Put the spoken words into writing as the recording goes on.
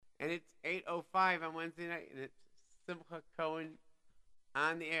And it's 8:05 on Wednesday night, and it's Simcha Cohen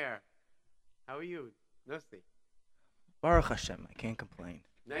on the air. How are you, Nussi? Baruch Hashem, I can't complain.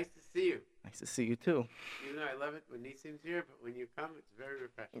 Nice to see you. Nice to see you too. Even though I love it when Nissim's here, but when you come, it's very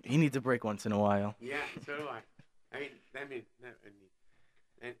refreshing. He needs a break once in a while. Yeah, so do I. And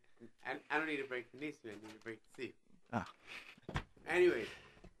I don't need a break from Nissim. I need a break to see you. Ah. Anyways,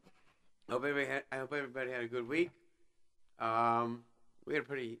 I hope everybody had a good week. We had a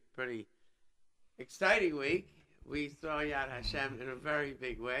pretty exciting week. We saw Yad Hashem in a very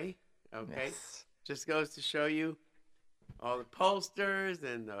big way. Okay, Yes. Just goes to show you all the pollsters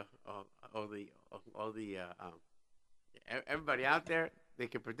and everybody out there. They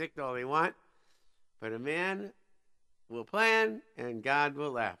can predict all they want, but a man will plan and God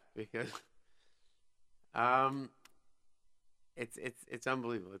will laugh, because it's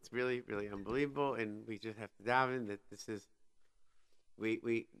unbelievable. It's really unbelievable, and we just have to dive in that this is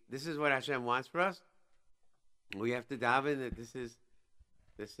what Hashem wants for us. We have to dive in that this is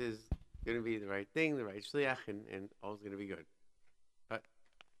going to be the right thing, the right shliach, and all's going to be good. But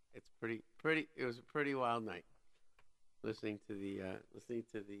it's pretty. It was a pretty wild night listening to the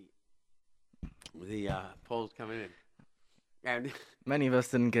polls coming in, and Many of us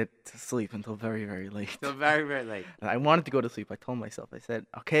didn't get to sleep until very, very late. so very late. And I wanted to go to sleep. I told myself, I said,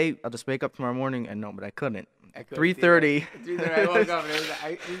 okay, I'll just wake up tomorrow morning. And no, but I couldn't. I couldn't 3:30. 3:30. I woke up and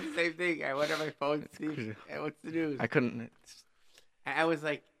I did the same thing. I went on my phone to see what's the news. I couldn't. I was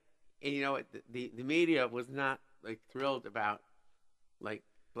like, and you know what? The media was not like thrilled about like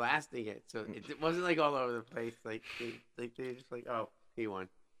blasting it, so it wasn't like all over the place. Like they just like, oh, he won.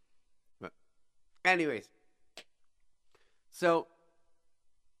 But anyways, so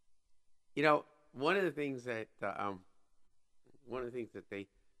you know, one of the things that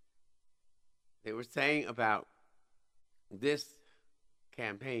they were saying about this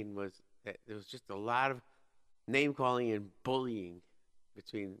campaign was that there was just a lot of name calling and bullying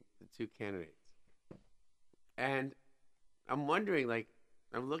between the two candidates. And I'm wondering, like,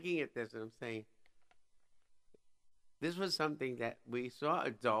 I'm looking at this and I'm saying, this was something that we saw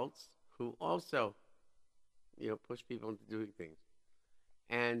adults who also, push people into doing things.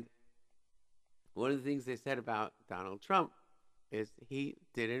 And one of the things they said about Donald Trump is he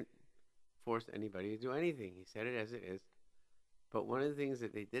didn't force anybody to do anything. He said it as it is. But one of the things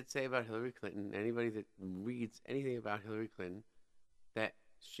that they did say about Hillary Clinton, anybody that reads anything about Hillary Clinton, that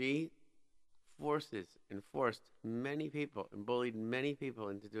she forced many people and bullied many people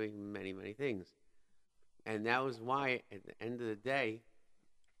into doing many, many things. And that was why, at the end of the day,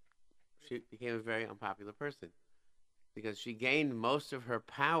 she became a very unpopular person, because she gained most of her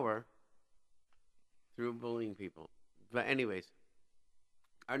power through bullying people. But anyways,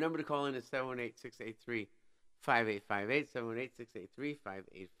 our number to call in is 718-683-5858,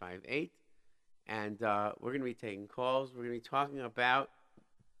 718-683-5858. And we're going to be taking calls. We're going to be talking about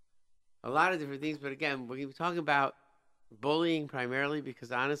a lot of different things. But again, we're going to be talking about bullying primarily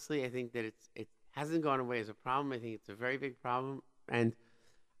because, honestly, I think that it hasn't gone away as a problem. I think it's a very big problem. And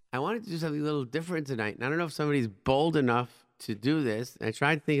I wanted to do something a little different tonight. And I don't know if somebody's bold enough to do this. And I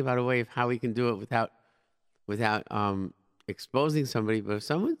tried to think about a way of how we can do it without exposing somebody. But if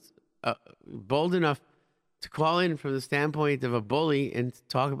someone's bold enough to call in from the standpoint of a bully and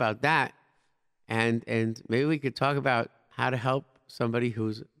talk about that, and maybe we could talk about how to help somebody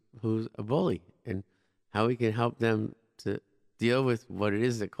who's a bully and how we can help them to deal with what it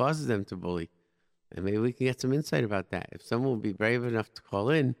is that causes them to bully. And maybe we can get some insight about that. If someone would be brave enough to call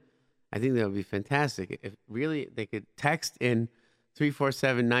in, I think that would be fantastic. If really they could text in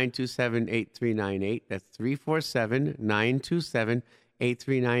 347-927-8398. That's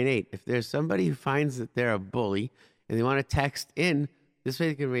 347-927-8398. If there's somebody who finds that they're a bully and they want to text in, this way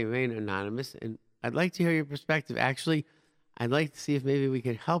they can remain anonymous. And I'd like to hear your perspective. Actually, I'd like to see if maybe we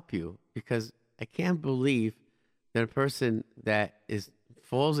could help you, because I can't believe that a person that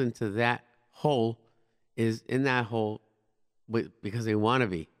falls into that hole is in that hole because they want to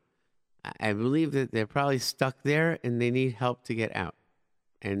be. I believe that they're probably stuck there and they need help to get out.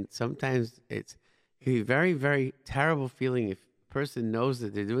 And sometimes it can be very, very terrible feeling if a person knows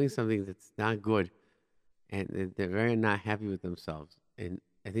that they're doing something that's not good and they're very not happy with themselves. And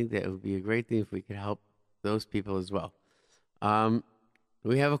I think that it would be a great thing if we could help those people as well.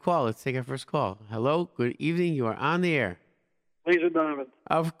 We have a call. Let's take our first call. Hello, good evening. You are on the air. Laser Diamond.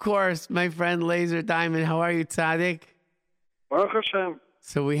 Of course, my friend Laser Diamond. How are you, Tzaddik? Baruch Hashem.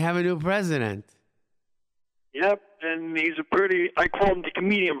 So we have a new president. Yep, and he's I call him the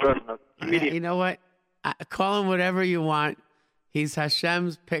comedian president. Comedian. You know what? Call him whatever you want. He's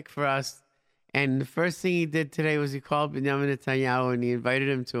Hashem's pick for us. And the first thing he did today was he called Benjamin Netanyahu and he invited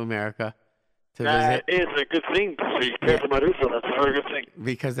him to America to That visit. is a good thing to see. Compared to my Israel, that's a very good thing.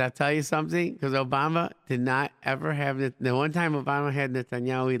 Because I'll tell you something, because Obama did not ever have the one time Obama had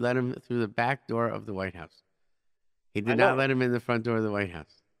Netanyahu, he let him through the back door of the White House. He did not let him in the front door of the White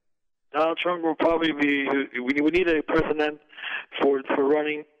House. Donald Trump will probably be. We need a president for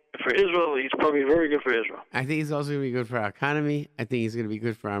running for Israel. He's probably very good for Israel. I think he's also going to be good for our economy. I think he's going to be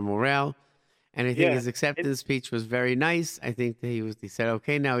good for our morale. And I think his acceptance speech was very nice. I think that he said,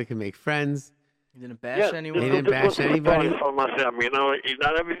 okay, now we can make friends. He didn't bash anyone. He didn't bash anybody. From Hashem,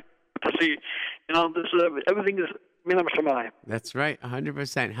 not every to see. This everything is Minam Shemayim. That's right,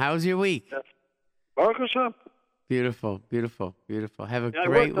 100%. How's your week? Yes. Baruch Hashem. Beautiful, beautiful, beautiful. Have a Yeah,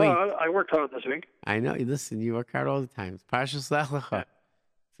 great week. I worked hard this week. I know. Listen, you work hard all the time. It's Parshas Lech Lecha.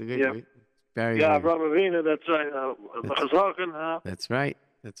 It's a good week. Very Yeah, good. Avraham Avinu. That's right.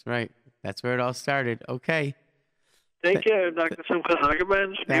 That's right. That's where it all started. Okay. Take care, Dr. Simcha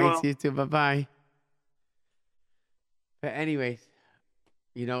Cohen. Thanks, you too. Bye-bye. But anyways,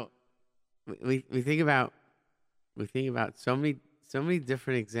 we think about so many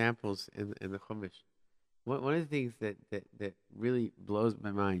different examples in the Chumash. One of the things that really blows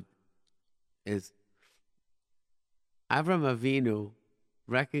my mind is Avram Avinu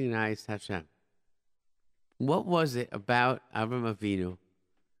recognized Hashem. What was it about Avram Avinu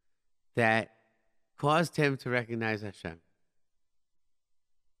that caused him to recognize Hashem?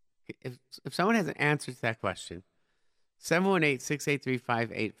 If someone has an answer to that question,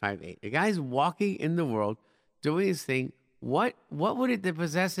 718-683-5858. The guy's walking in the world, doing his thing. What would it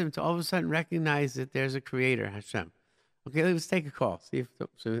possess him to all of a sudden recognize that there's a creator, Hashem? Okay, let's take a call. See if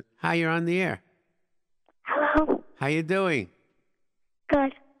hi, you're on the air. Hello. How you doing?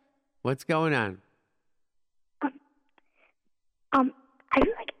 Good. What's going on? I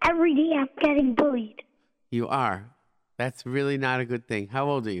feel like every day I'm getting bullied. You are. That's really not a good thing. How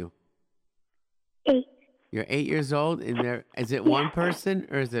old are you? 8. You're 8 years old. Is it one person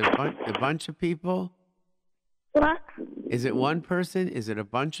or is it a bunch of people? What? Is it one person? Is it a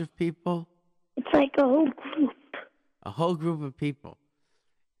bunch of people? It's like a whole group. A whole group of people.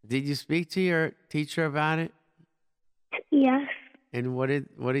 Did you speak to your teacher about it? Yes. And what did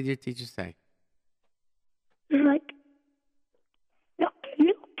your teacher say? It's like, no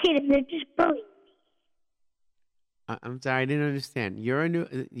kid, they're just bullying me. I'm sorry, I didn't understand. You're a new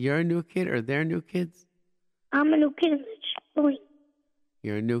kid, or they're new kids? I'm a new kid, and they're just bullying me.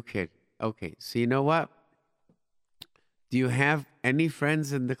 You're a new kid. Okay, so you know what? Do you have any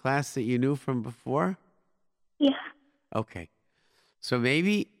friends in the class that you knew from before? Yeah. Okay. So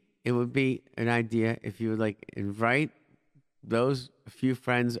maybe it would be an idea if you would invite those few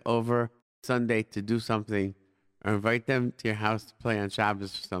friends over Sunday to do something, or invite them to your house to play on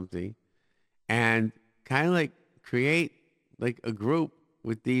Shabbos or something, and kind of create a group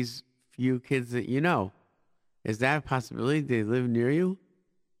with these few kids that you know. Is that a possibility? Do they live near you?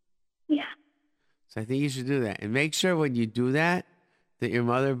 Yeah. So I think you should do that. And make sure when you do that your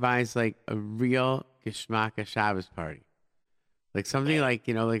mother buys a real Geschmacka Shabbos party. Something a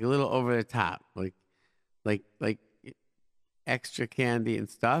little over the top. Like extra candy and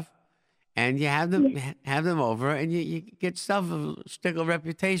stuff. And you have them over and you get yourself a shtickle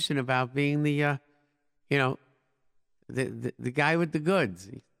reputation about being the guy with the goods.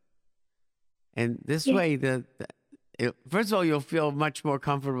 And this way first of all, you'll feel much more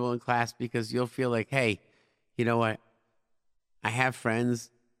comfortable in class because you'll feel like, hey, you know what? I have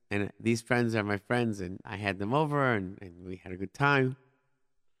friends, and these friends are my friends, and I had them over, and we had a good time.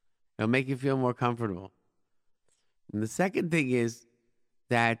 It'll make you feel more comfortable. And the second thing is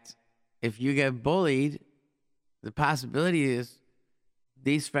that if you get bullied, the possibility is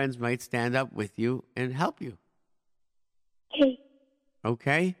these friends might stand up with you and help you. Okay.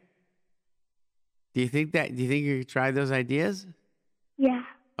 Okay? Do you think you could try those ideas? Yeah.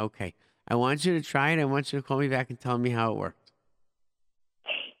 Okay. I want you to try it. I want you to call me back and tell me how it worked.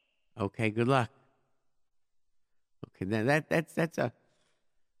 Okay, good luck. Okay, then that's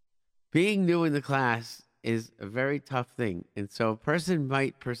being new in the class is a very tough thing. And so a person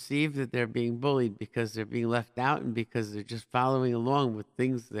might perceive that they're being bullied because they're being left out and because they're just following along with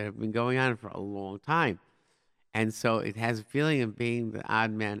things that have been going on for a long time. And so it has a feeling of being the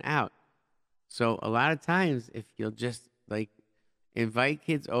odd man out. So a lot of times, if you'll just invite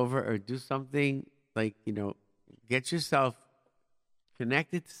kids over or do something get yourself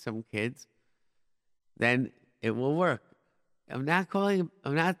connected to some kids, then it will work. I'm not talking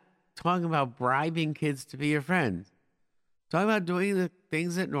about bribing kids to be your friends. I'm talking about doing the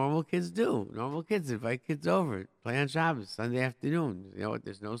things that normal kids do. Normal kids invite kids over, play on Shabbos, Sunday afternoon.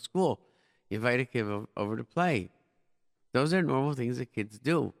 There's no school. You invite a kid over to play. Those are normal things that kids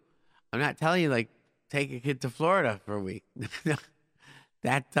do. I'm not telling you, like, take a kid to Florida for a week.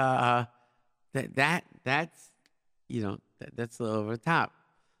 That's you know, that's a little over the top.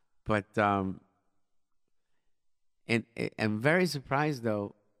 But and I'm very surprised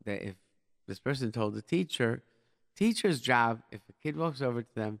though that if this person told the teacher's job, if a kid walks over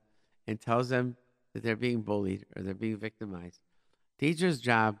to them and tells them that they're being bullied or they're being victimized, teacher's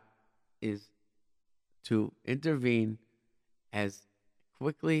job is to intervene as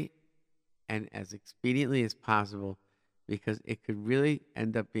quickly and as expediently as possible, because it could really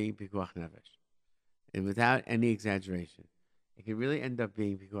end up being pikuach nefesh. And without any exaggeration, it could really end up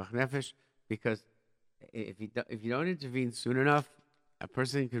being pikuach nefesh, because if you don't intervene soon enough, a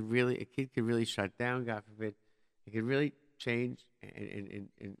kid could really shut down, God forbid. It could really change and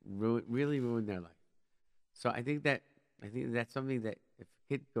ruin their life. So I think that's something that if a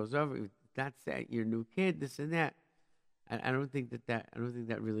kid goes over, that's that your new kid, this and that. I don't think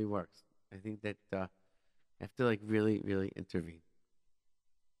that really works. I think that you have to like really, really intervene.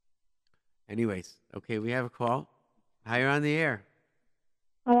 Anyways, okay, we have a call. Hi, you're on the air.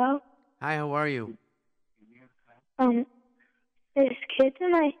 Hello? Hi, how are you? There's kids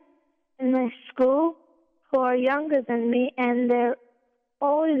in my school who are younger than me, and they're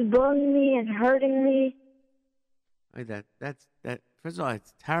always bullying me and hurting me. That's first of all,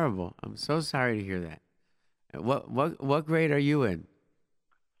 it's terrible. I'm so sorry to hear that. What grade are you in?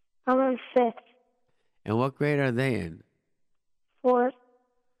 I'm in 5th. And what grade are they in? 4th.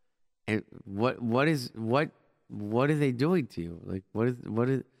 And what are they doing to you? Like what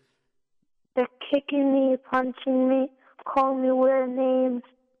is They're kicking me, punching me, calling me weird names.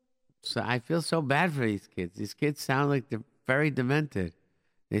 So I feel so bad for these kids. These kids sound like they're very demented.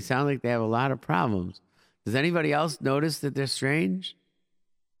 They sound like they have a lot of problems. Does anybody else notice that they're strange?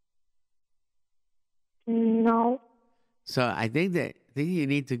 No. So I think you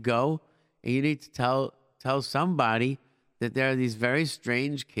need to go and you need to tell somebody that there are these very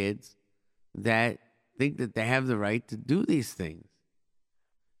strange kids that think that they have the right to do these things.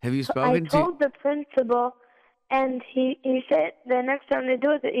 Have you spoken to? I told the principal, and he said the next time they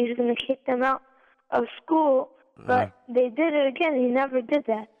do it, that he's going to kick them out of school. But they did it again. He never did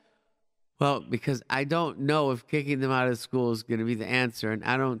that. Well, because I don't know if kicking them out of school is going to be the answer, and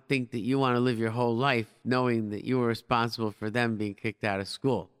I don't think that you want to live your whole life knowing that you were responsible for them being kicked out of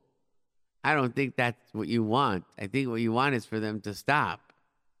school. I don't think that's what you want. I think what you want is for them to stop,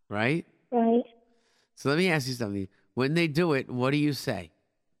 right? Right. So let me ask you something. When they do it, what do you say?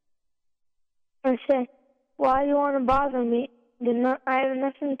 I said, why do you want to bother me? I have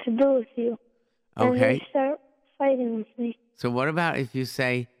nothing to do with you. Okay. And they start fighting with me. So what about if you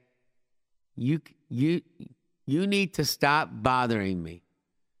say, you need to stop bothering me.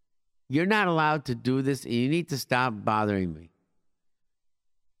 You're not allowed to do this, and you need to stop bothering me.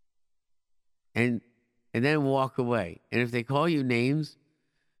 And then walk away. And if they call you names,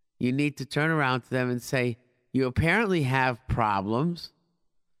 you need to turn around to them and say, you apparently have problems,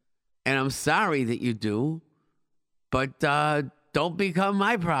 and I'm sorry that you do, but don't become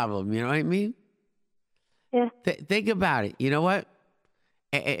my problem. You know what I mean? Yeah. Think about it. You know what?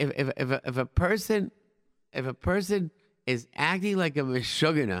 If a person is acting like a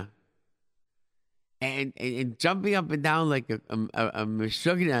meshugana and jumping up and down like a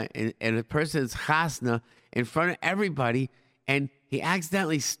meshugana and a person's chasna in front of everybody, and he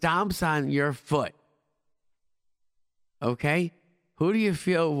accidentally stomps on your foot, okay? Who do you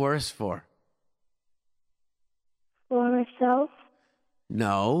feel worse for? For myself?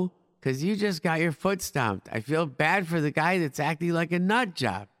 No, because you just got your foot stomped. I feel bad for the guy that's acting like a nut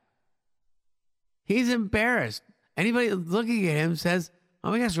job. He's embarrassed. Anybody looking at him says,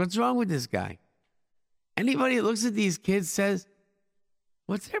 oh my gosh, what's wrong with this guy? Anybody that looks at these kids says,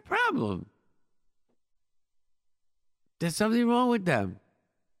 what's their problem? There's something wrong with them.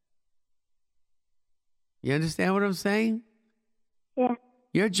 You understand what I'm saying? Yeah.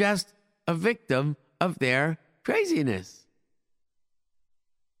 You're just a victim of their craziness.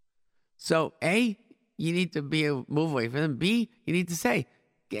 So, A, you need to move away from them. B, you need to say,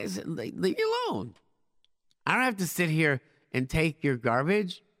 leave me alone. I don't have to sit here and take your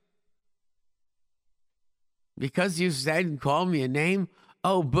garbage. Because you said and called me a name,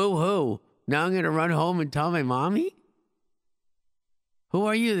 oh, boo-hoo. Now I'm going to run home and tell my mommy? Who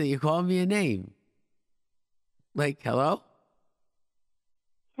are you that you called me a name? Like, hello?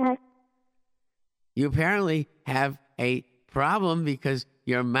 Yeah. You apparently have a problem because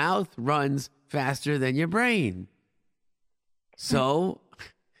your mouth runs faster than your brain. So,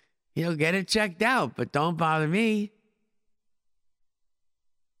 get it checked out, but don't bother me.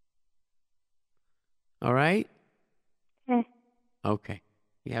 All right? Okay. Okay.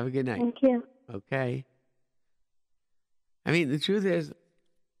 You have a good night. Thank you. Okay. I mean, the truth is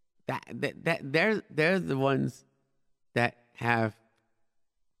that they're the ones that have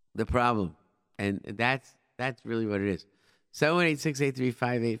the problem, and that's really what it is.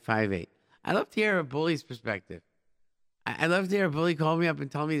 718-683-5858. I love to hear a bully's perspective. I love to hear a bully call me up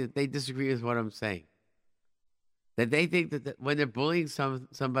and tell me that they disagree with what I'm saying. That they think that when they're bullying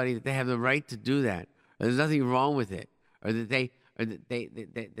somebody, that they have the right to do that, or there's nothing wrong with it, or that they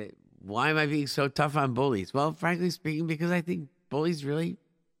why am I being so tough on bullies? Well, frankly speaking, because I think bullies really,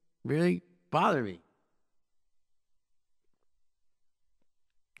 really bother me.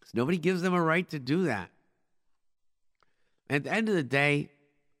 So nobody gives them a right to do that. At the end of the day,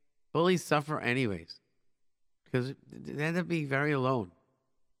 bullies suffer anyways, because they end up being very alone.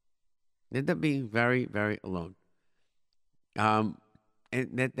 They end up being very, very alone. And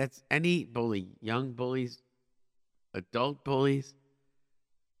that's any bully, young bullies, adult bullies.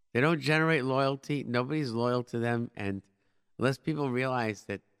 They don't generate loyalty. Nobody's loyal to them. And unless people realize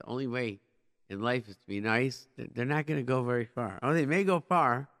that the only way in life is to be nice, they're not going to go very far. Oh, they may go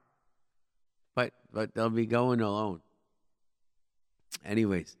far, but they'll be going alone.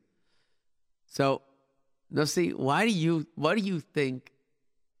 Anyways, so now see, what do you think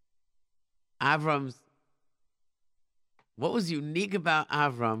what was unique about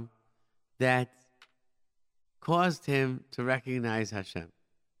Avram that caused him to recognize Hashem?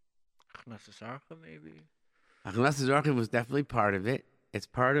 Maybe. Achnasas Orchim was definitely part of it. It's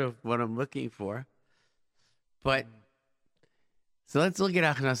part of what I'm looking for. But, so let's look at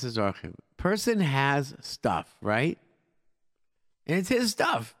Achnasas Orchim. Person has stuff, right? And it's his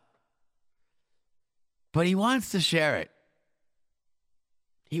stuff. But he wants to share it.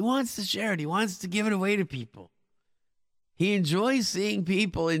 He wants to share it. He wants to give it away to people. He enjoys seeing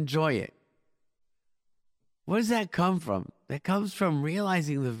people enjoy it. Where does that come from? That comes from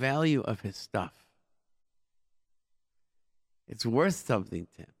realizing the value of his stuff. It's worth something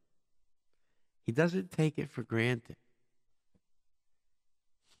to him. He doesn't take it for granted.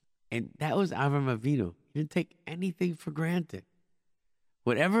 And that was Avram Avinu. He didn't take anything for granted.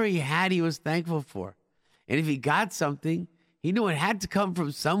 Whatever he had, he was thankful for. And if he got something, he knew it had to come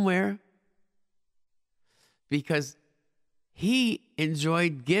from somewhere, because he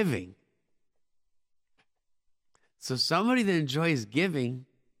enjoyed giving. So somebody that enjoys giving,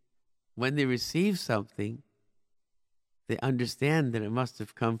 when they receive something, they understand that it must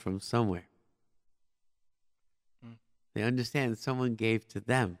have come from somewhere. They understand that someone gave to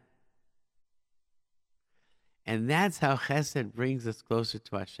them. And that's how chesed brings us closer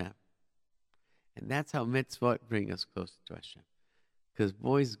to Hashem. And that's how mitzvot bring us closer to Hashem. Because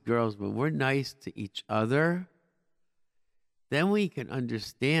boys, girls, when we're nice to each other, then we can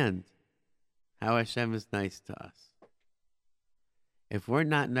understand how Hashem is nice to us. If we're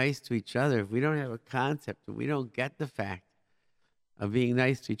not nice to each other, if we don't have a concept, if we don't get the fact of being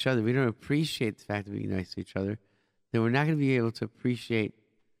nice to each other, we don't appreciate the fact of being nice to each other, then we're not going to be able to appreciate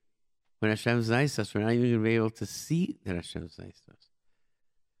when Hashem is nice to us. We're not even going to be able to see that Hashem is nice to us.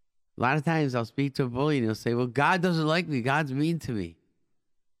 A lot of times I'll speak to a bully and he'll say, well, God doesn't like me. God's mean to me.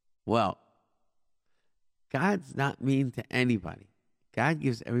 Well, God's not mean to anybody. God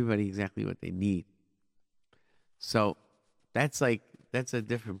gives everybody exactly what they need. So that's a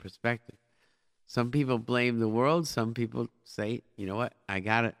different perspective. Some people blame the world. Some people say, you know what,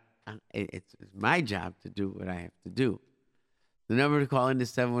 it's my job to do what I have to do. The number to call in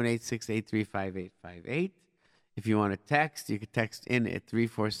is 718-683-5858. If you want to text, you can text in at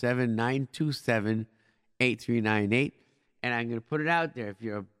 347-927-8398. And I'm going to put it out there. If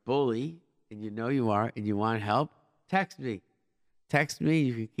you're a bully, and you know you are, and you want help, text me. Text me.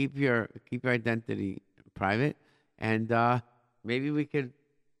 You can keep your identity private, and maybe we could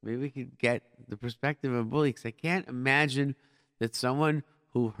get the perspective of a bully. Because I can't imagine that someone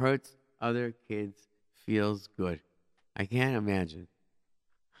who hurts other kids feels good. I can't imagine.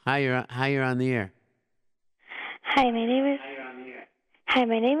 Hi, you're on the air. Hi, my name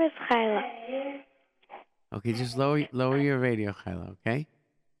is Kyla. Okay, just lower your radio, Kyla, okay?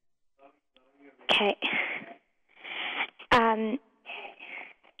 Okay.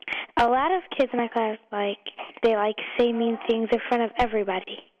 A lot of kids in my class they say mean things in front of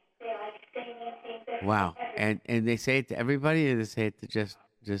everybody. Wow. And they say it to everybody, or they say it to just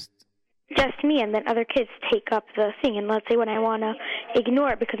me, and then other kids take up the thing. And let's say when I want to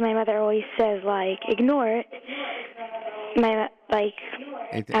ignore it, because my mother always says, ignore it. I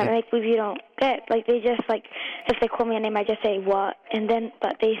believe you don't get, they just, if they call me a name, I just say, what? And then,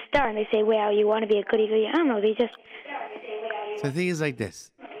 but they start and they say, wow, you want to be a goody-goody. I don't know, they just... So the thing is like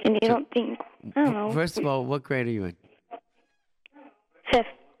this. And you don't think, I don't know. First of all, what grade are you in? Fifth.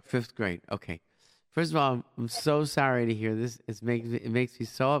 5th grade. Okay. First of all, I'm so sorry to hear this. It makes me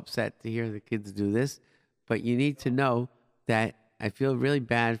so upset to hear the kids do this. But you need to know that I feel really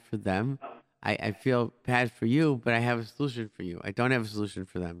bad for them. I feel bad for you, but I have a solution for you. I don't have a solution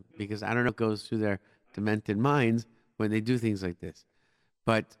for them because I don't know what goes through their demented minds when they do things like this.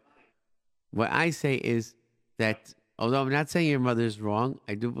 But what I say is that, although I'm not saying your mother's wrong,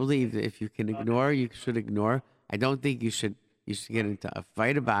 I do believe that if you can ignore, you should ignore. I don't think you should get into a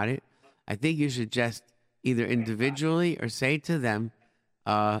fight about it. I think you should just either individually or say to them,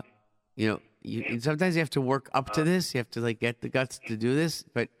 sometimes you have to work up to this. You have to get the guts to do this,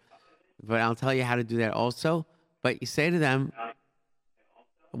 but I'll tell you how to do that also. But you say to them,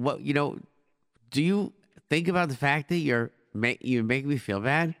 do you think about the fact that you make me feel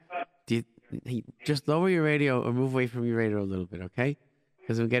bad? Do you just lower your radio or move away from your radio a little bit, okay?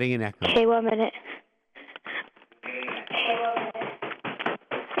 Because I'm getting an echo. Okay, 1 minute.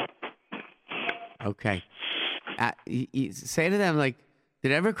 Okay. You say to them, did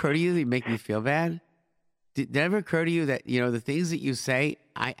it ever occur to you that you make me feel bad? Did it ever occur to you that, the things that you say,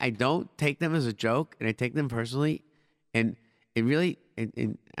 I don't take them as a joke and I take them personally. And it really,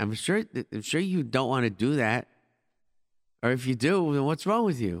 and I'm sure you don't want to do that. Or if you do, then what's wrong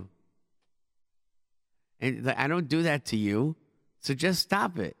with you? And I don't do that to you. So just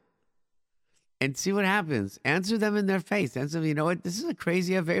stop it and see what happens. Answer them in their face. Answer them, you know what? This is a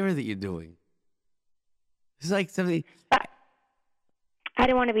crazy favor that you're doing. It's like something. I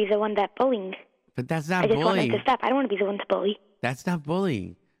don't want to be the one that bullying. But that's not bullying. I just want bullying. them to stop. I don't want to be the one to bully. That's not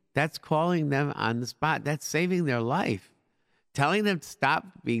bullying. That's calling them on the spot. That's saving their life. Telling them to stop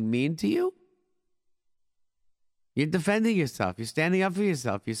being mean to you. You're defending yourself. You're standing up for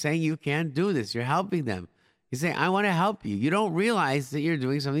yourself. You're saying you can't do this. You're helping them. You're saying, I want to help you. You don't realize that you're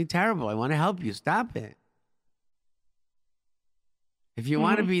doing something terrible. I want to help you. Stop it. If you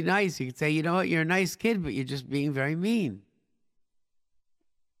want to be nice, you can say, you know what, you're a nice kid, but you're just being very mean.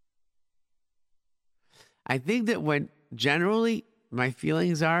 I think that when generally my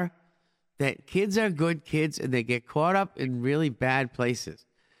feelings are that kids are good kids and they get caught up in really bad places.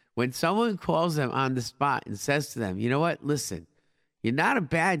 When someone calls them on the spot and says to them, you know what, listen, you're not a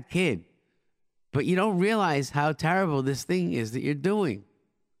bad kid, but you don't realize how terrible this thing is that you're doing.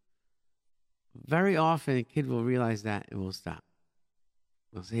 Very often a kid will realize that and will stop.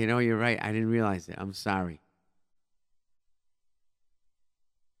 They'll say, you're right. I didn't realize it. I'm sorry.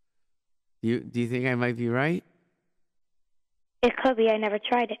 Do you think I might be right? It could be. I never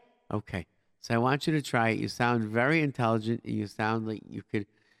tried it. Okay. So I want you to try it. You sound very intelligent and you sound like you could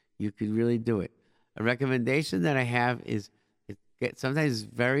really do it. A recommendation that I have is sometimes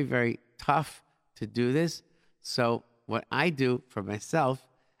it's very, very tough to do this. So what I do for myself,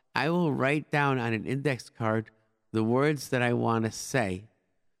 I will write down on an index card the words that I want to say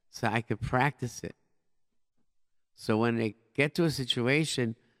so I could practice it. So when I get to a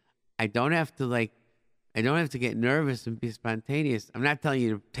situation, I don't have to get nervous and be spontaneous. I'm not telling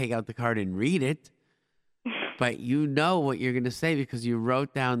you to take out the card and read it, but you know what you're going to say because you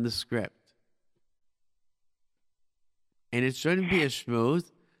wrote down the script. And it shouldn't be a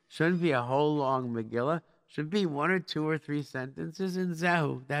schmooze, shouldn't be a whole long Megillah, should be 1 or 2 or 3 sentences in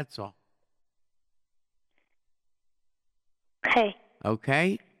Zehu, that's all. Okay.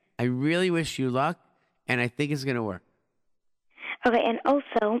 Okay? I really wish you luck, and I think it's going to work. Okay, and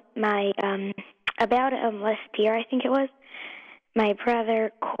also, my, about last year, I think it was, my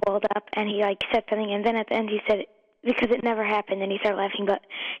brother called up and he said something, and then at the end he said, because it never happened, and he started laughing, but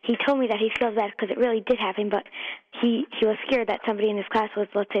he told me that he feels bad because it really did happen, but he was scared that somebody in his class was,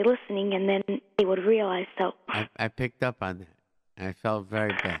 let's say, listening, and then they would realize, so. I picked up on that, and I felt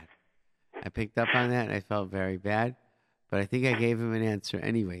very bad. I picked up on that, and I felt very bad, but I think I gave him an answer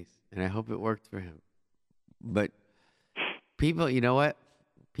anyways, and I hope it worked for him. But people, you know what?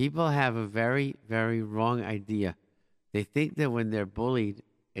 People have a very, very wrong idea. They think that when they're bullied,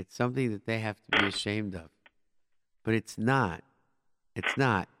 it's something that they have to be ashamed of. But it's not. It's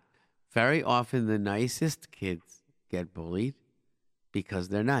not. Very often the nicest kids get bullied because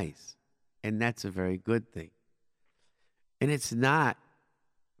they're nice. And that's a very good thing. And it's not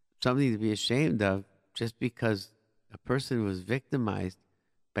something to be ashamed of just because a person was victimized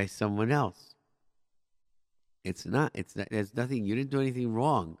by someone else. It's not. There's nothing. You didn't do anything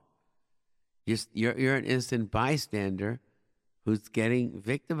wrong. You're an innocent bystander who's getting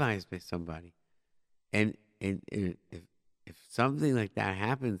victimized by somebody. And if something like that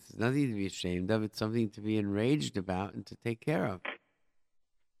happens, it's nothing to be ashamed of. It's something to be enraged about and to take care of.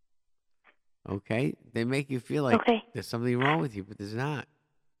 Okay? They make you feel like there's something wrong with you, but there's not.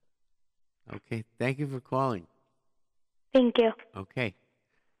 Okay. Thank you for calling. Thank you. Okay.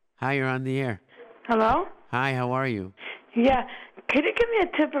 Hi, you're on the air. Hello? Hi, how are you? Yeah. Could you give me a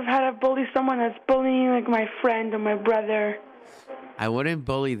tip of how to bully someone that's bullying like my friend or my brother? I wouldn't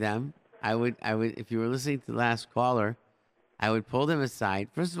bully them. I would, if you were listening to the last caller, I would pull them aside.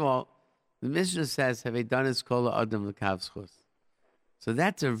 First of all, the Mishnah says, "Have done his kol adam l'kav zchus." So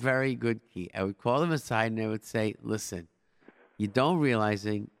that's a very good key. I would call them aside and I would say, "Listen, you don't realize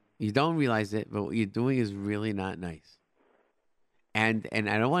it, but what you're doing is really not nice. And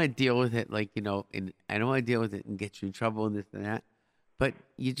I don't want to deal with it and I don't want to deal with it and get you in trouble and this and that. But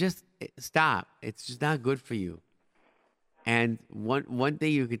you just stop. It's just not good for you." And one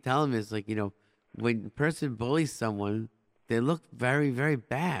thing you could tell them is when a person bullies someone, they look very, very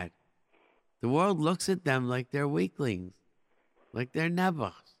bad. The world looks at them like they're weaklings, like they're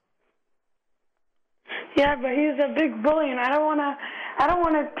nebuchs. Yeah, but he's a big bully, and I don't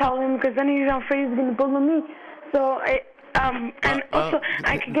wanna tell him because then he's afraid he's gonna bully me. So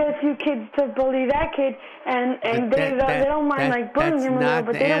I could get a few kids to bully that kid, and they don't mind bullying him a little,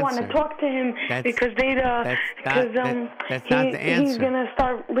 but they don't want to talk to him because that's not the answer. He's gonna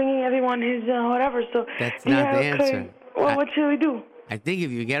start bringing everyone his whatever. So that's not the answer. Well, what should we do? I think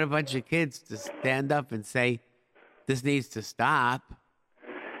if you get a bunch of kids to stand up and say, "This needs to stop,"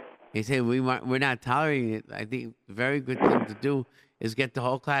 they say we're not tolerating it. I think a very good thing to do is get the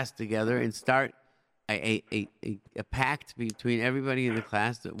whole class together and start a pact between everybody in the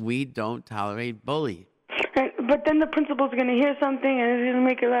class that we don't tolerate bullying. But then the principal's going to hear something and he's going to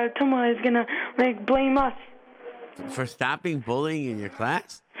make a lot of tumult. He's going to blame us for stopping bullying in your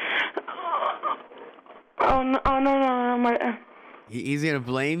class. No. He's going to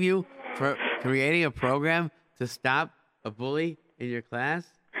blame you for creating a program to stop a bully in your class?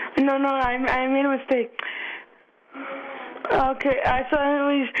 No, I made a mistake. Okay,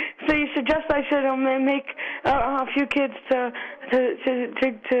 so you suggest I should make a few kids to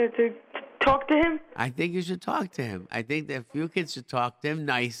talk to him? I think you should talk to him. I think that a few kids should talk to him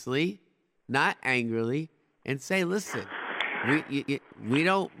nicely, not angrily, and say, "Listen, we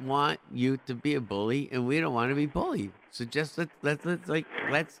don't want you to be a bully, and we don't want to be bullied. So just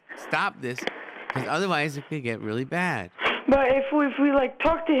let's stop this, because otherwise it could get really bad." But if we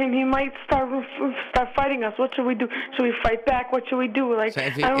talk to him, he might start fighting us. What should we do? Should we fight back? What should we do? I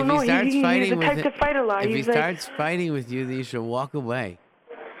don't know. He's the type to fight a lot. If he starts fighting with you, then you should walk away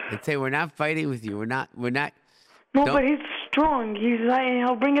and say, "We're not fighting with you. We're not." No, but he's strong.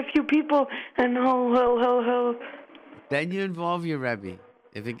 He'll bring a few people and he'll. Then you involve your Rebbe.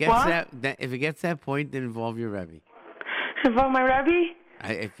 If it gets that point, then involve your Rebbe. Involve my Rebbe?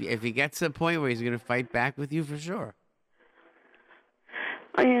 If he gets to the point where he's going to fight back with you, for sure.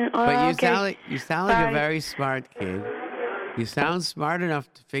 But you sound like a very smart kid. You sound smart enough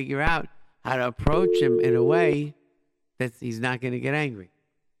to figure out how to approach him in a way that he's not going to get angry.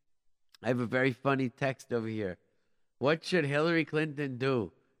 I have a very funny text over here. What should Hillary Clinton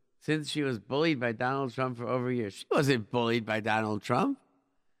do since she was bullied by Donald Trump for over a year? She wasn't bullied by Donald Trump.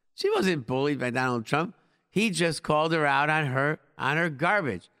 He just called her out on her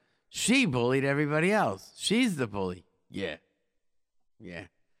garbage. She bullied everybody else. She's the bully. Yeah.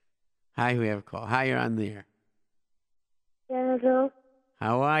 Hi, we have a call. Hi, you're on the air. Yeah, hello.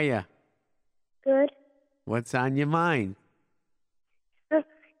 How are you? Good. What's on your mind? There's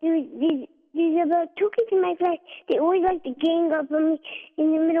about two kids in my class. They always like to gang up on me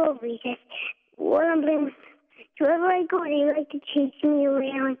in the middle of recess. What I'm blaming. Wherever I go, they like to chase me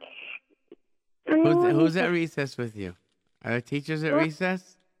around. Who's at recess with you? Are there teachers at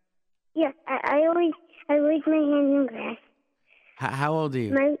recess? Yeah, I raise my hands in class. How old are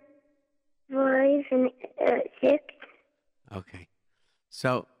you? 5 and 6. Okay.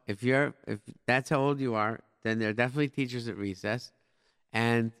 So if that's how old you are, then there are definitely teachers at recess.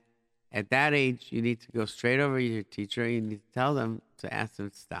 And at that age, you need to go straight over to your teacher and you need to tell them to ask them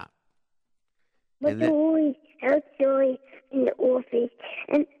to stop. But they're always outside in the office.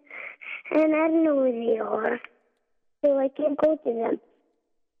 And I don't know where they are. So I can't go to them.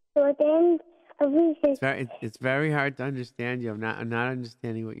 So at the end of recess... It's very hard to understand you. I'm not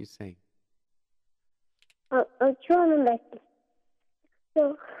understanding what you're saying. I'll try my best.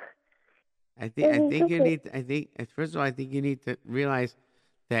 So... First of all, I think you need to realize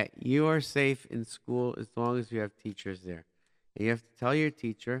that you are safe in school as long as you have teachers there. And you have to tell your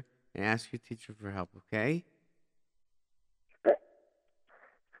teacher and ask your teacher for help, okay? But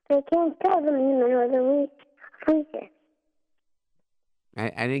I can't tell them in the middle of the recess.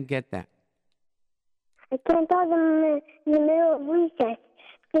 I didn't get that. I can't tell them in the middle of recess.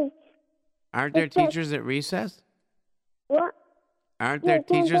 Aren't there teachers at recess? What? Aren't there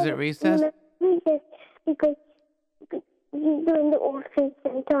teachers at recess? Recess because he's doing the orphans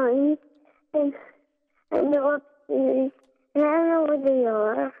sometimes, and they're upstairs, and I don't know where they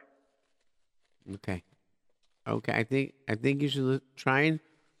are. Okay. I think you should try and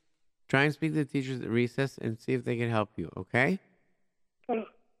speak to the teachers at recess and see if they can help you. Okay. Okay.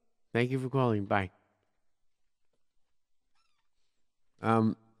 Thank you for calling. Bye.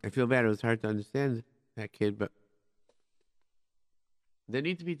 I feel bad. It was hard to understand that kid, but there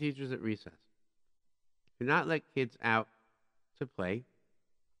need to be teachers at recess. Do not let kids out to play.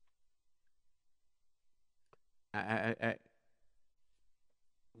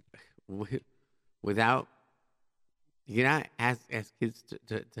 Without, you cannot ask kids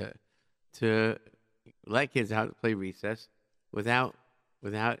to let kids out to play recess without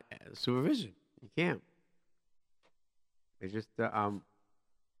supervision. You can't. It's just I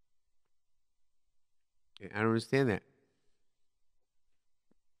don't understand that,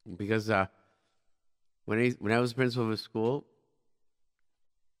 because when I was principal of a school,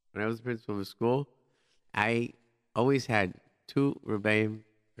 I always had two rebbeim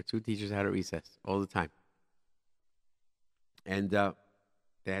or two teachers out at recess all the time, and they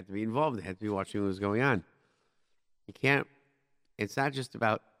had to be involved. They had to be watching what was going on. You can't. It's not just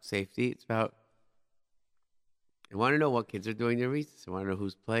about safety. It's about, I want to know what kids are doing during recess. I want to know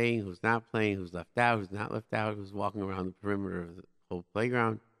who's playing, who's not playing, who's left out, who's not left out, who's walking around the perimeter of the whole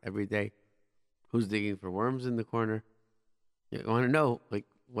playground every day, who's digging for worms in the corner. You want to know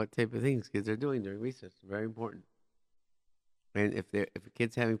what type of things kids are doing during recess. It's very important. And if a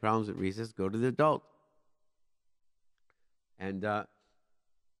kid's having problems at recess, go to the adult. And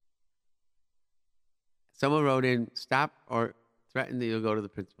someone wrote in, stop or threaten that you'll go to the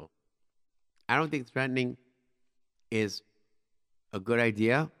principal. I don't think threatening is a good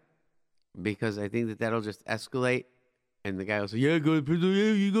idea, because I think that'll just escalate, and the guy will say, yeah, go to the principal,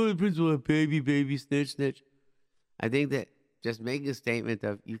 yeah, you go to the principal, baby, snitch. I think that just making a statement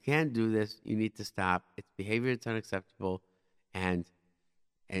of, you can't do this, you need to stop, it's behavior that's unacceptable, and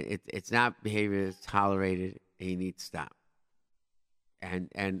it's not behavior that's tolerated, and you need to stop.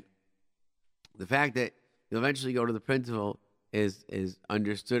 And the fact that you'll eventually go to the principal is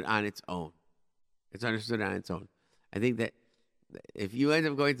understood on its own. It's understood on its own. I think that if you end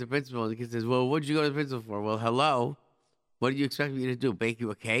up going to the principal and the kid says, well, what did you go to the principal for? Well, hello, what do you expect me to do? Bake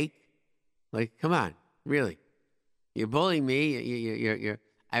you a cake? Like, come on, really? You're bullying me.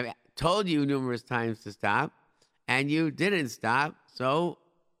 I've told you numerous times to stop, and you didn't stop, so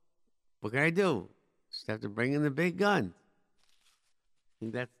what can I do? Just have to bring in the big guns. I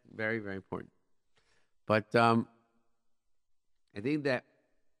think that's very, very important. But I think that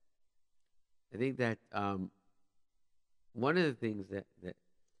one of the things that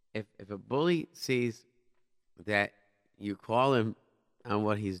if a bully sees that you call him on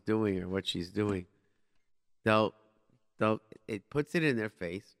what he's doing or what she's doing, it puts it in their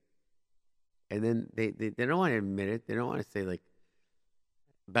face, and then they don't want to admit it. They don't want to say, like,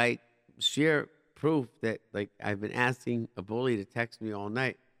 by sheer proof that, like, I've been asking a bully to text me all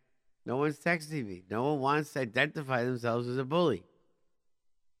night. No one's texting me. No one wants to identify themselves as a bully.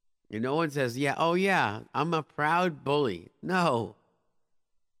 And no one says, yeah, oh yeah, I'm a proud bully. No.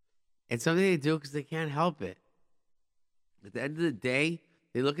 It's something they do because they can't help it. At the end of the day,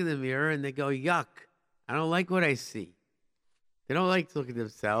 they look in the mirror and they go, yuck, I don't like what I see. They don't like to look at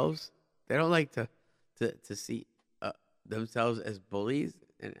themselves. They don't like to see themselves as bullies,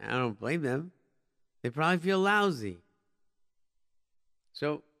 and I don't blame them. They probably feel lousy.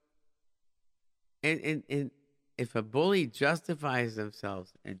 So, and if a bully justifies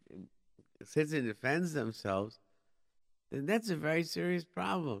themselves and sits and defends themselves, then that's a very serious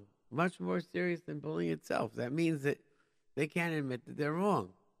problem. Much more serious than bullying itself. That means that they can't admit that they're wrong.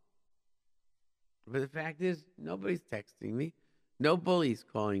 But the fact is, nobody's texting me. No bully's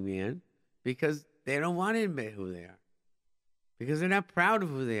calling me in because they don't want to admit who they are. Because they're not proud of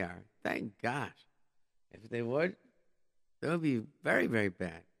who they are. Thank gosh. If they would, that would be very, very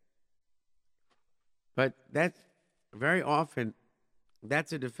bad. But that's very often,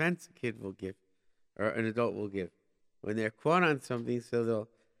 that's a defense a kid will give, or an adult will give. When they're caught on something, so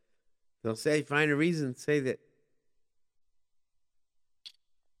they'll say, find a reason, say that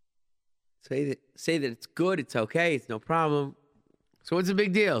it's good, it's okay, it's no problem. So what's the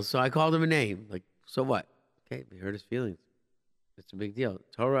big deal? So I called him a name. Like, so what? Okay, we hurt his feelings. It's a big deal.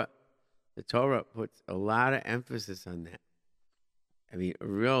 The Torah puts a lot of emphasis on that. I mean, a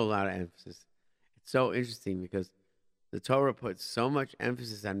real lot of emphasis. It's so interesting because the Torah puts so much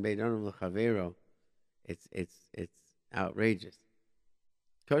emphasis on Beidonim L'Chavero. It's outrageous.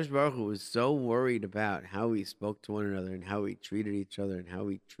 Kosh Baruch Hu was so worried about how we spoke to one another and how we treated each other and how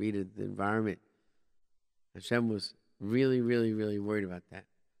we treated the environment. Hashem was really, really, really worried about that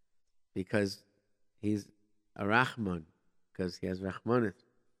because he's a Rahman, because he has Rahmanith.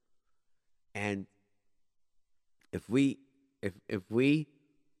 And if we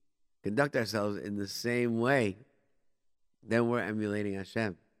conduct ourselves in the same way, then we're emulating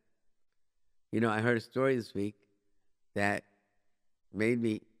Hashem. You know, I heard a story this week that made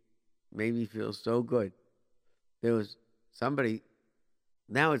me feel so good. There was somebody,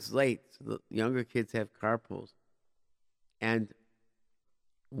 now it's late, so the younger kids have carpools. And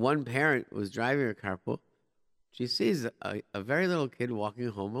one parent was driving her carpool. She sees a very little kid walking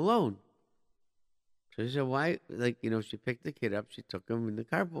home alone. So she said, why? Like, you know, she picked the kid up. She took him in the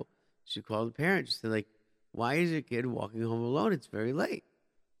carpool. She called the parent. She said, like, why is your kid walking home alone? It's very late.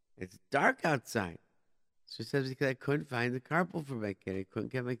 It's dark outside. She says, because I couldn't find the carpool for my kid. I couldn't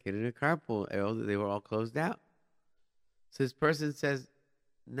get my kid in a carpool. They were all closed out. So this person says,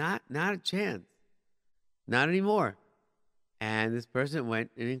 not a chance. Not anymore. And this person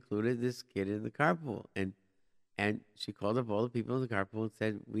went and included this kid in the carpool. And she called up all the people in the carpool and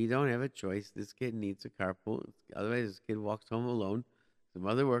said, we don't have a choice. This kid needs a carpool. Otherwise, this kid walks home alone. The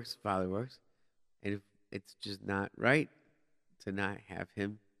mother works, the father works. And it's just not right to not have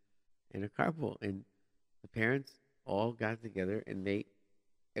him in a carpool. And the parents all got together and it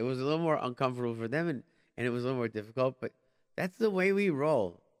was a little more uncomfortable for them and it was a little more difficult, but that's the way we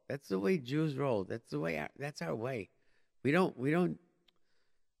roll. That's the way Jews roll. That's our way. We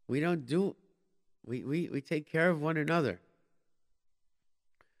take care of one another.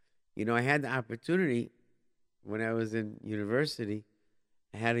 You know, I had the opportunity when I was in university.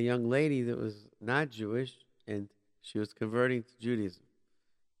 I had a young lady that was not Jewish and she was converting to Judaism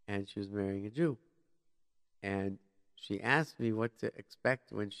and she was marrying a Jew. And she asked me what to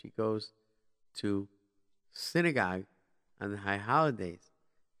expect when she goes to synagogue on the high holidays.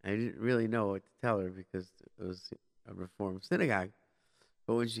 I didn't really know what to tell her because it was a Reform synagogue.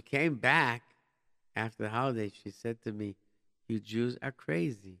 But when she came back after the holidays, she said to me, you Jews are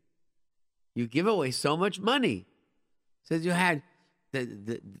crazy. You give away so much money. Says you had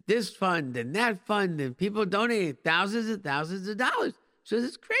this fund and that fund and people donating thousands and thousands of dollars. She says,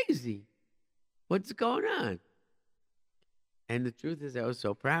 it's crazy. What's going on? And the truth is I was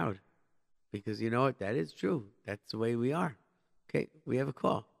so proud because you know what? That is true. That's the way we are. Okay, we have a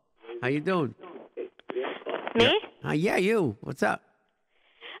call. How you doing? Me? Yeah, you. What's up?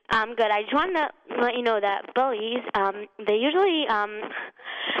 I'm good. I just wanted to let you know that bullies, they usually,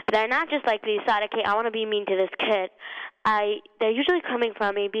 they're not just like they decide, okay, I want to be mean to this kid. They're usually coming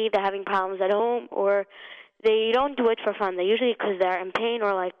from maybe they're having problems at home or they don't do it for fun. They usually because they're in pain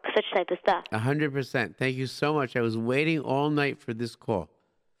or like such type of stuff. 100%. Thank you so much. I was waiting all night for this call.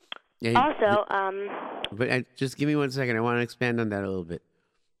 And also, but just give me 1 second. I want to expand on that a little bit.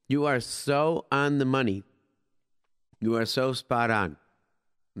 You are so on the money. You are so spot on.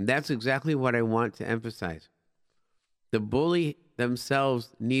 And that's exactly what I want to emphasize. The bully themselves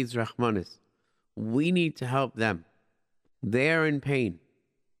needs Rahmanis. We need to help them. They are in pain.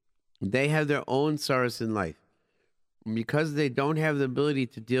 They have their own sorrows in life. And because they don't have the ability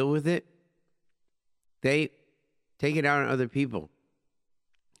to deal with it, they take it out on other people.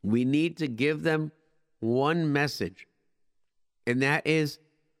 We need to give them one message, and that is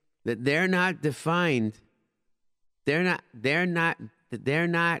that they're not defined. They're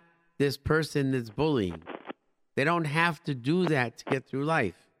not this person that's bullying. They don't have to do that to get through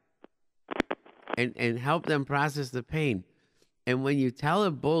life. And help them process the pain. And when you tell a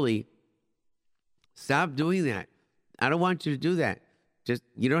bully, stop doing that. I don't want you to do that.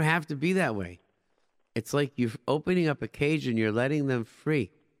 You don't have to be that way. It's like you're opening up a cage and you're letting them free.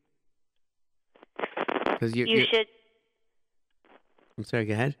 Because you should. I'm sorry.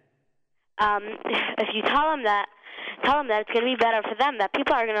 Go ahead. If you tell them that it's gonna be better for them. That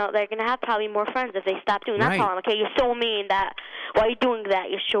people they're gonna have probably more friends if they stop doing that. Right. Tell them, okay, you're so mean that why are you doing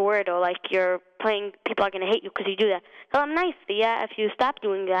that? You're short or like you're playing. People are gonna hate you because you do that. Tell them nice. Yeah, if you stop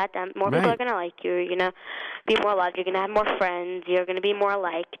doing that, then more people are gonna like you. You're gonna be more loved. You're gonna have more friends. You're gonna be more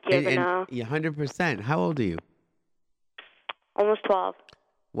liked. You're gonna. 100%. How old are you? Almost 12.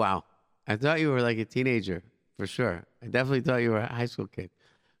 Wow. I thought you were like a teenager, for sure. I definitely thought you were a high school kid.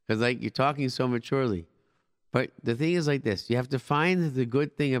 Because, like, you're talking so maturely. But the thing is like this. You have to find the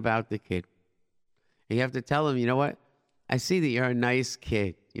good thing about the kid. And you have to tell him, you know what? I see that you're a nice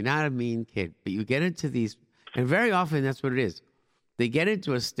kid. You're not a mean kid. But you get into these, and very often that's what it is. They get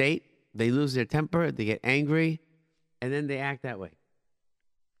into a state, they lose their temper, they get angry, and then they act that way.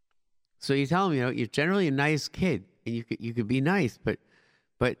 So you tell them, you know, you're generally a nice kid. And you could be nice, but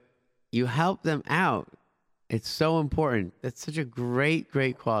but you help them out. It's so important. That's such a great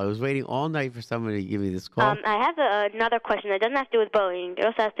call. I was waiting all night for somebody to give me this call. I have another question. It doesn't have to do with bullying. It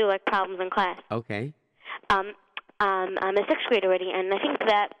also has to do with like problems in class. Okay. I'm a sixth grade already, and I think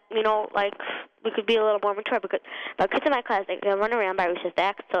that, like, we could be a little more mature because the kids in my class, they run around by recess. They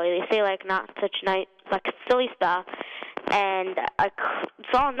act silly. They say, like, not such nice, like, silly stuff. And, like,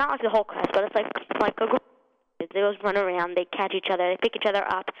 it's all, not like the whole class, but it's like a group. They always run around. They catch each other. They pick each other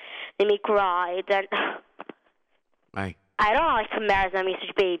up. They make rides. And Right. I don't like to embarrass them,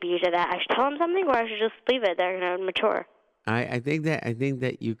 such babies, or that. I should tell them something, or I should just leave it. They're going to mature. I think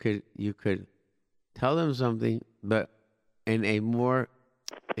that you could tell them something, but in a more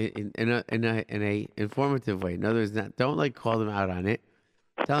in a informative way. In other words, don't like call them out on it.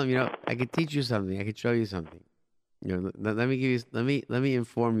 Tell them, I could teach you something. I could show you something. Let me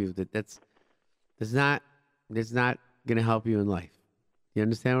inform you that's not going to help you in life. You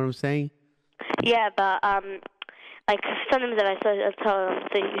understand what I'm saying? Yeah, but like sometimes if I tell them,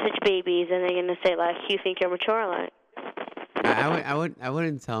 "So you're such babies," and they're going to say, like, "You think you're mature?" Like. I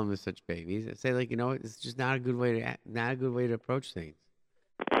wouldn't tell them they're such babies. I'd say, like, it's just not a good way to approach things.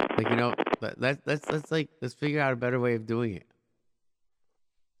 Like, let's figure out a better way of doing it.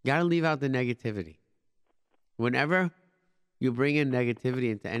 You gotta leave out the negativity. Whenever you bring in negativity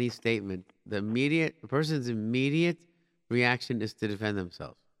into any statement, the person's immediate reaction is to defend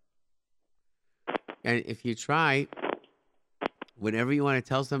themselves. And if you try, whenever you want to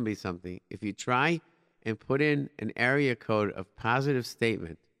tell somebody something, if you try and put in an area code of positive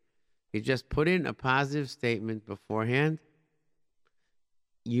statement, you just put in a positive statement beforehand,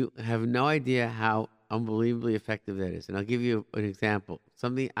 you have no idea how unbelievably effective that is. And I'll give you an example.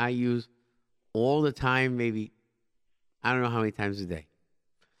 Something I use all the time, maybe, I don't know how many times a day.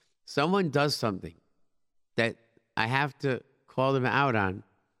 Someone does something that I have to call them out on.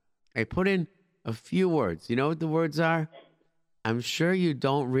 I put in a few words. You know what the words are? I'm sure you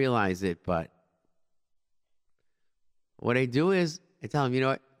don't realize it, but what I do is I tell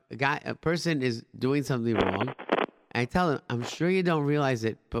them, a person is doing something wrong. I tell them, I'm sure you don't realize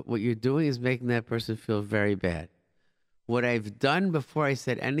it, but what you're doing is making that person feel very bad. What I've done before I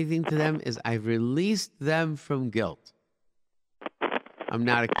said anything to them is I've released them from guilt. I'm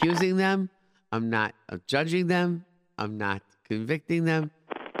not accusing them. I'm not judging them. I'm not convicting them.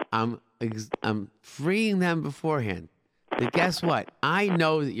 I'm freeing them beforehand. But guess what? I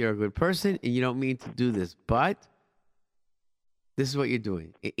know that you're a good person and you don't mean to do this, but this is what you're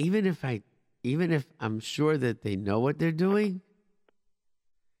doing. Even if I'm sure that they know what they're doing,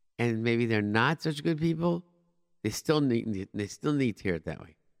 and maybe they're not such good people, they still need to hear it that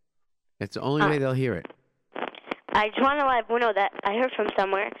way. That's the only way they'll hear it. I just want to let everyone know that I heard from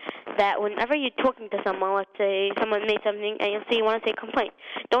somewhere that whenever you're talking to someone, let's say someone made something and you want to say complaint,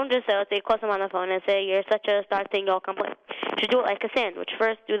 don't just say, let's say, call someone on the phone and say, you're such a, start saying your complaint. You should do it like a sandwich.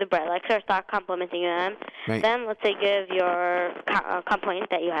 First, do the bread. Like, first, start complimenting them. Right. Then, let's say, give your complaint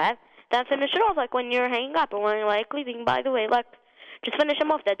that you have. Then finish it off, like when you're hanging up or when you're, like, leaving. By the way, like, just finish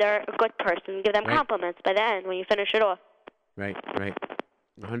them off that they're a good person. Give them compliments by the end when you finish it off. Right.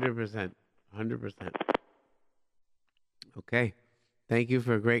 100%. 100%. Okay. Thank you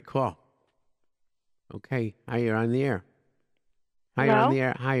for a great call. Okay. Hi, you're on the air. Hi, you're on the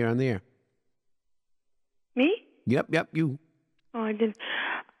air. Hi, you're on the air. Me? Yep, you. Oh, I didn't.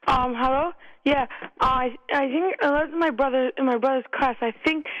 Hello? Yeah. I think in my brother's class. I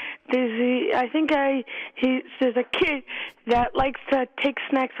think there's a kid that likes to take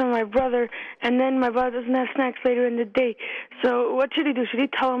snacks from my brother, and then my brother doesn't have snacks later in the day. So what should he do? Should he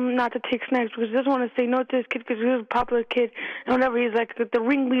tell him not to take snacks because he doesn't want to say no to this kid because he's a popular kid and whatever? He's like the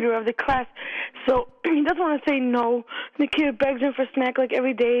ringleader of the class. So he doesn't want to say no. The kid begs him for a snack like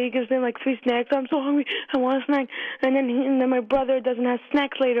every day. He gives him like 3 snacks. I'm so hungry. I want a snack. And then my brother doesn't have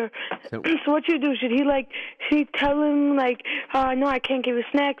snacks later. So what should he do? Should he tell him like, no, I can't give you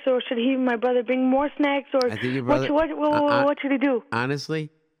snacks, or should my brother bring more snacks, or I think your brother, what should he do? Honestly,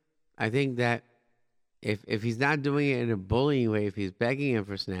 I think that if he's not doing it in a bullying way, if he's begging him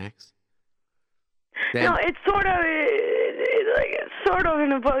for snacks, then no, it's sort of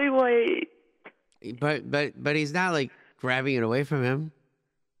in a bullying way. But he's not like grabbing it away from him.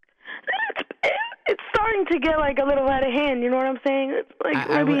 It's starting to get like a little out of hand. You know what I'm saying? It's like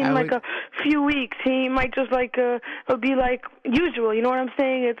maybe in a few weeks he might just like it'll be like usual. You know what I'm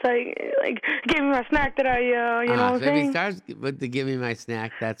saying? It's like give me my snack that I you know what I'm saying? If he starts with the give me my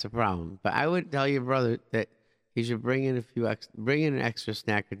snack, that's a problem. But I would tell your brother that he should bring in an extra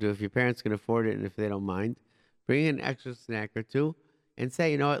snack or two if your parents can afford it and if they don't mind. Bring in an extra snack or two and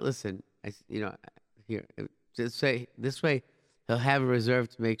say, you know what? Listen, here, just say this way. he'll have a reserve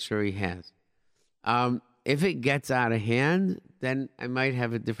to make sure he has. If it gets out of hand, then I might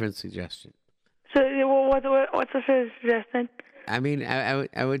have a different suggestion. So what's the suggestion? I mean,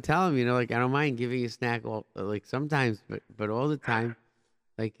 I would tell him, I don't mind giving you a snack, sometimes, but all the time,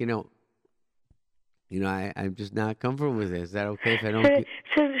 I'm just not comfortable with it. Is that okay if I don't?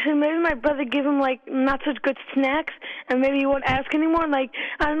 So maybe my brother give him not such good snacks, and maybe he won't ask anymore. I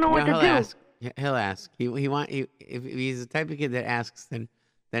don't know what to do. He'll ask. If he's the type of kid that asks, then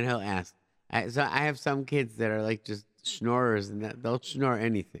he'll ask. So I have some kids that are just snorers, and they'll snore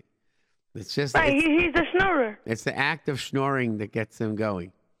anything. It's just right. He's a snorer. It's the act of snoring that gets them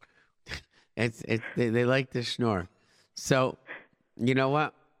going. They like to snore. So, you know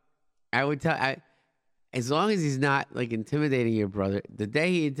what? I would tell. As long as he's not intimidating your brother, the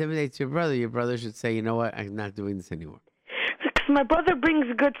day he intimidates your brother should say, you know what? I'm not doing this anymore. Because my brother brings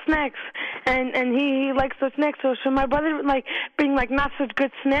good snacks, and he likes the snacks. So should my brother bring not such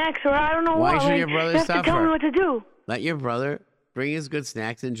good snacks, or I don't know why should your brother suffer? You have to tell me what to do. Let your brother bring his good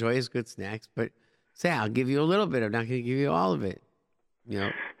snacks, enjoy his good snacks, but say, I'll give you a little bit. I'm not going to give you all of it.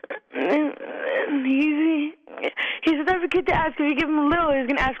 He's the type of kid to ask. If you give him a little, he's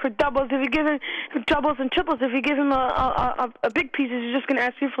going to ask for doubles. If you give him doubles and triples, if you give him a big piece, he's just going to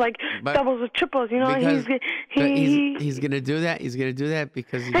ask you for doubles or triples. He's going to do that. He's going to do that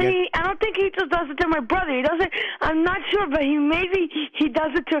because I don't think he just does it to my brother. He does it. I'm not sure, but maybe he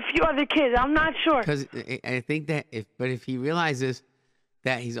does it to a few other kids. I'm not sure. Because I think that if he realizes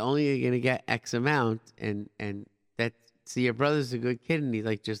that he's only going to get X amount, and that your brother's a good kid, and he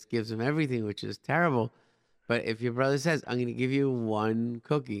just gives him everything, which is terrible. But if your brother says, I'm going to give you one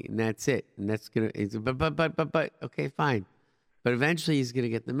cookie, and that's it, and that's going to, but, okay, fine. But eventually he's going to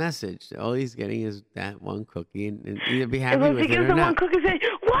get the message. All he's getting is that one cookie, and either be happy with it or not. If he gives him one cookie, say,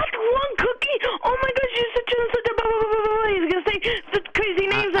 what, one cookie? Oh my gosh, you're such a blah, blah, blah, blah. He's going to say such crazy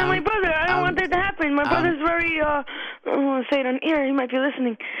names on my brother. I don't want that to happen. My brother's very, I don't want to say it on air. He might be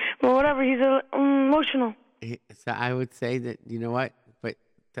listening. But whatever, he's emotional. So I would say that, you know what, but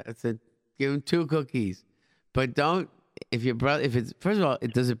give him 2 cookies. But don't, if it's, first of all,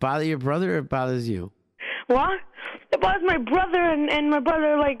 does it bother your brother or it bothers you? What? It bothers my brother, and my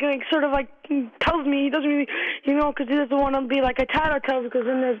brother, sort of, tells me. He doesn't really, because he doesn't want to be a tattletale because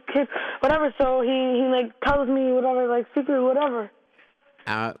then there's kids, whatever, so he tells me whatever, secretly, whatever.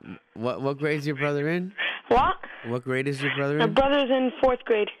 What grade is your brother in? What? What grade is your brother in? My brother's in 4th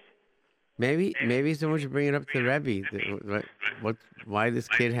grade. Maybe someone should bring it up to the Rebbe. Why this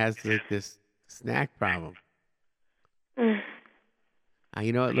kid has, this snack problem.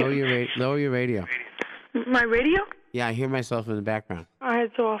 You know what? Lower your radio. My radio? Yeah, I hear myself in the background.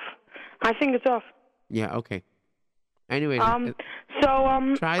 It's off. I think it's off. Yeah. Okay. Anyway. Try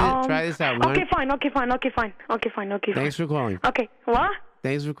this out. Okay, fine. Thanks for calling. Okay. What?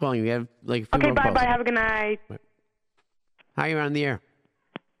 Thanks for calling. We have a few okay. more Bye. calls. Bye. Have a good night. Hi, you're on the air.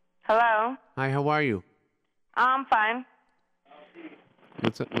 Hello. Hi. How are you? I'm fine.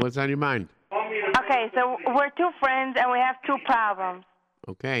 What's on your mind? Okay, so we're 2 friends and we have 2 problems.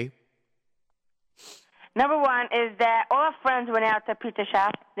 Okay. Number 1 is that all our friends went out to pizza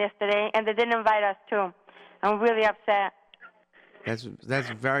shop yesterday and they didn't invite us too. I'm really upset. That's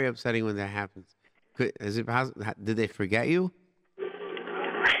very upsetting when that happens. Is it possible? Did they forget you?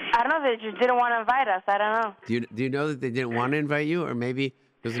 I don't know. They just didn't want to invite us. I don't know. Do you know that they didn't want to invite you, or maybe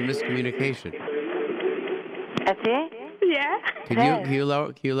there's a miscommunication? That's it? Yeah. Can you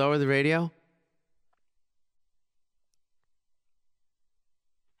lower the radio?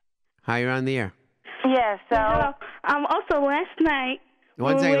 Hi, you're on the air. Yeah, so... Also, last night, we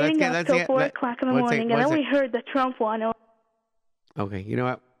were waiting up till 4 o'clock in the morning, and then we heard the Trump one. Okay, you know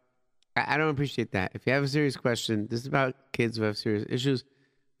what? I don't appreciate that. If you have a serious question, this is about kids who have serious issues,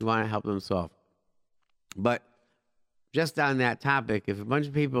 we want to help them solve. But just on that topic, if a bunch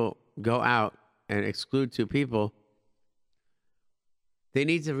of people go out and exclude 2 people, they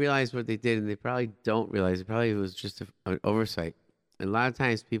need to realize what they did, and they probably don't realize it. Probably it was just an oversight. And a lot of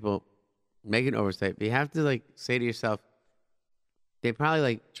times people make an oversight, but you have to say to yourself, they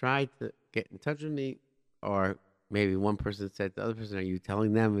probably tried to get in touch with me, or maybe one person said to the other person, are you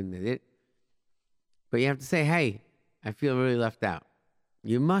telling them? And they didn't. But you have to say, hey, I feel really left out.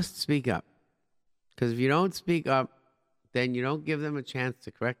 You must speak up. Because if you don't speak up, then you don't give them a chance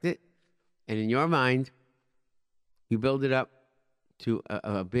to correct it. And in your mind, you build it up to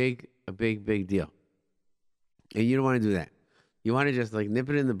a big deal. And you don't want to do that. You want to just nip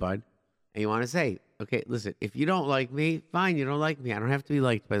it in the bud. And you want to say, okay, listen, if you don't like me, fine, you don't like me. I don't have to be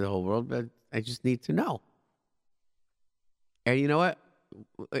liked by the whole world, but I just need to know. And you know what?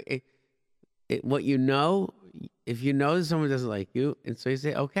 what you know, if you know that someone doesn't like you, and so you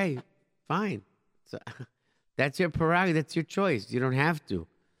say, okay, fine. So, that's your prerogative. That's your choice. You don't have to.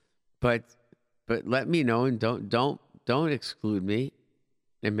 But let me know, and don't exclude me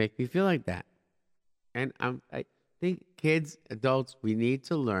and make me feel like that. And I think kids, adults, we need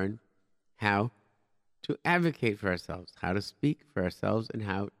to learn how to advocate for ourselves, how to speak for ourselves, and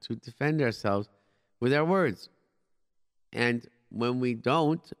how to defend ourselves with our words. And when we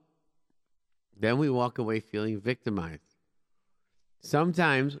don't, then we walk away feeling victimized.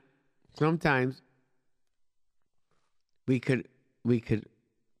 Sometimes we could,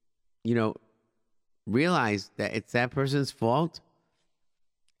 realize that it's that person's fault,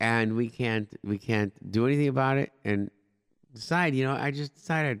 and we can't do anything about it, and decide, I just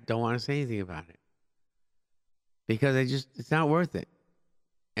decided I don't want to say anything about it because it's not worth it,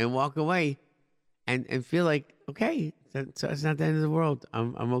 and walk away, and feel like, okay, so it's not the end of the world.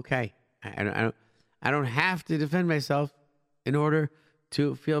 I'm okay. I don't have to defend myself in order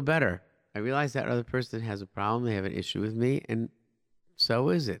to feel better. I realize that other person has a problem. They have an issue with me, and so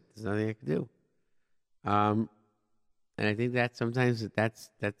is it. There's nothing I can do. And I think that sometimes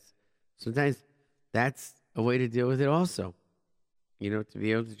that's a way to deal with it also. To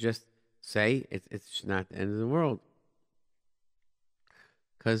be able to just say it's not the end of the world.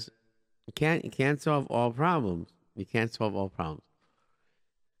 Because you can't solve all problems. You can't solve all problems.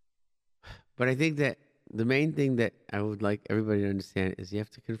 But I think that the main thing that I would like everybody to understand is you have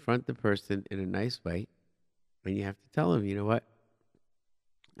to confront the person in a nice way, and you have to tell them, you know what?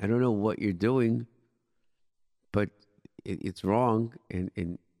 I don't know what you're doing, but it's wrong, and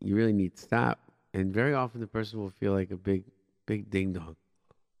you really need to stop. And very often the person will feel like a big ding dong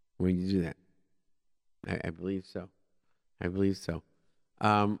when you do that. I believe so.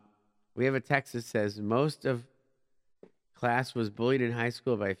 We have a text that says, most of class was bullied in high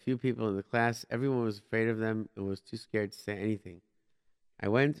school by a few people in the class. Everyone was afraid of them and was too scared to say anything. I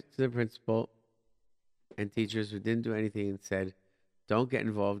went to the principal and teachers who didn't do anything and said, don't get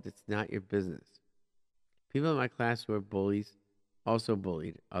involved. It's not your business. People in my class who were bullies also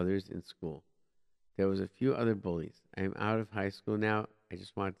bullied others in school. There was a few other bullies. I am out of high school now. I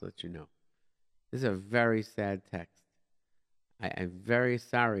just wanted to let you know. This is a very sad text. I'm very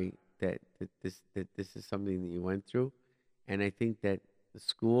sorry that this is something that you went through. And I think that the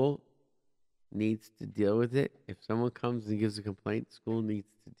school needs to deal with it. If someone comes and gives a complaint, the school needs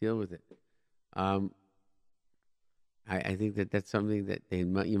to deal with it. I think that's something that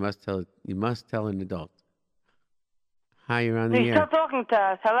you must tell an adult. Hi, you're on the air. He's still talking to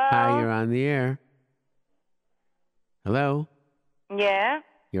us. Hello? Hi, you're on the air. Hello? Yeah?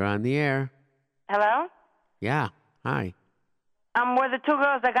 You're on the air. Hello? Yeah. Hi. We're the two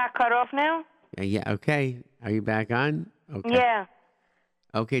girls that got cut off now? Yeah, okay. Are you back on? Okay. Yeah.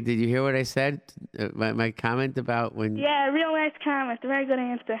 Okay, did you hear what I said? My comment about when... Yeah, real nice comment. A very good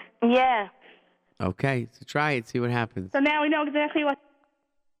answer. Yeah. Okay, so try it, see what happens. So now we know exactly what...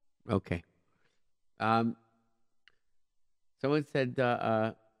 Okay. Someone said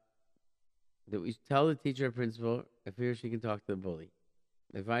that we tell the teacher or principal if he or she can talk to the bully.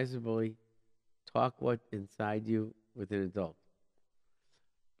 Advise the bully, talk what's inside you with an adult.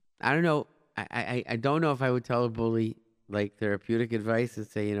 I don't know. I don't know if I would tell a bully like therapeutic advice and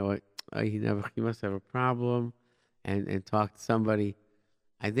say, you know what, he must have a problem, and talk to somebody.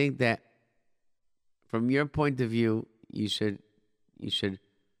 I think that from your point of view, you should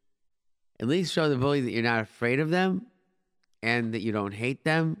at least show the bully that you're not afraid of them and that you don't hate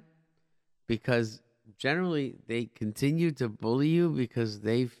them, because generally they continue to bully you because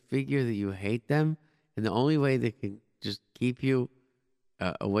they figure that you hate them, and the only way they can just keep you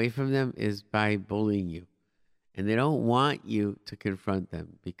away from them is by bullying you. And they don't want you to confront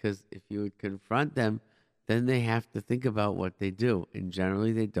them, because if you would confront them, then they have to think about what they do. And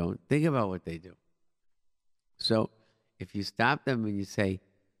generally they don't think about what they do. So if you stop them and you say,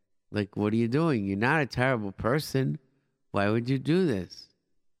 like, what are you doing? You're not a terrible person. Why would you do this?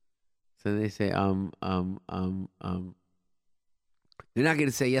 So they say, they're not going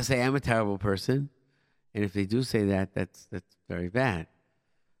to say, yes, I am a terrible person. And if they do say that, that's very bad.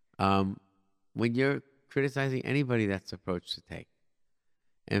 When you're criticizing anybody, that's the approach to take.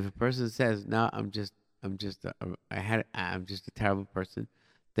 And if a person says, no, I'm just a terrible person,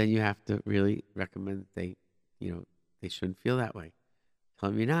 then you have to really recommend that they shouldn't feel that way. Tell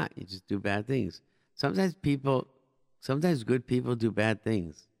them you're not. You just do bad things. Sometimes good people do bad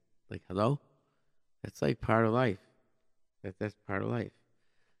things. Like, hello? That's like part of life. That's part of life.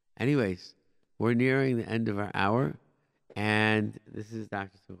 Anyways, we're nearing the end of our hour, and this is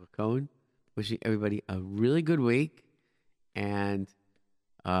Dr. Simcha Cohen, wishing everybody a really good week, and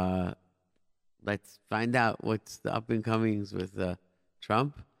let's find out what's the up and comings with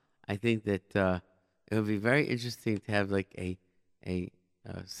Trump. I think that it would be very interesting to have like a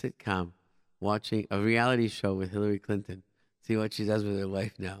sitcom, watching a reality show with Hillary Clinton, see what she does with her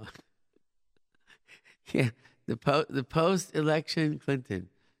life now. Yeah, the post-election Clinton,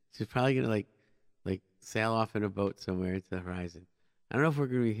 she's probably gonna like sail off in a boat somewhere into the horizon. I don't know if we're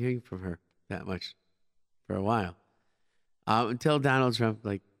gonna be hearing from her that much for a while, until Donald Trump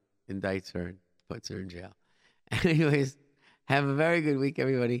indicts her and puts her in jail. Anyways, have a very good week,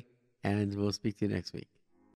 everybody, and we'll speak to you next week.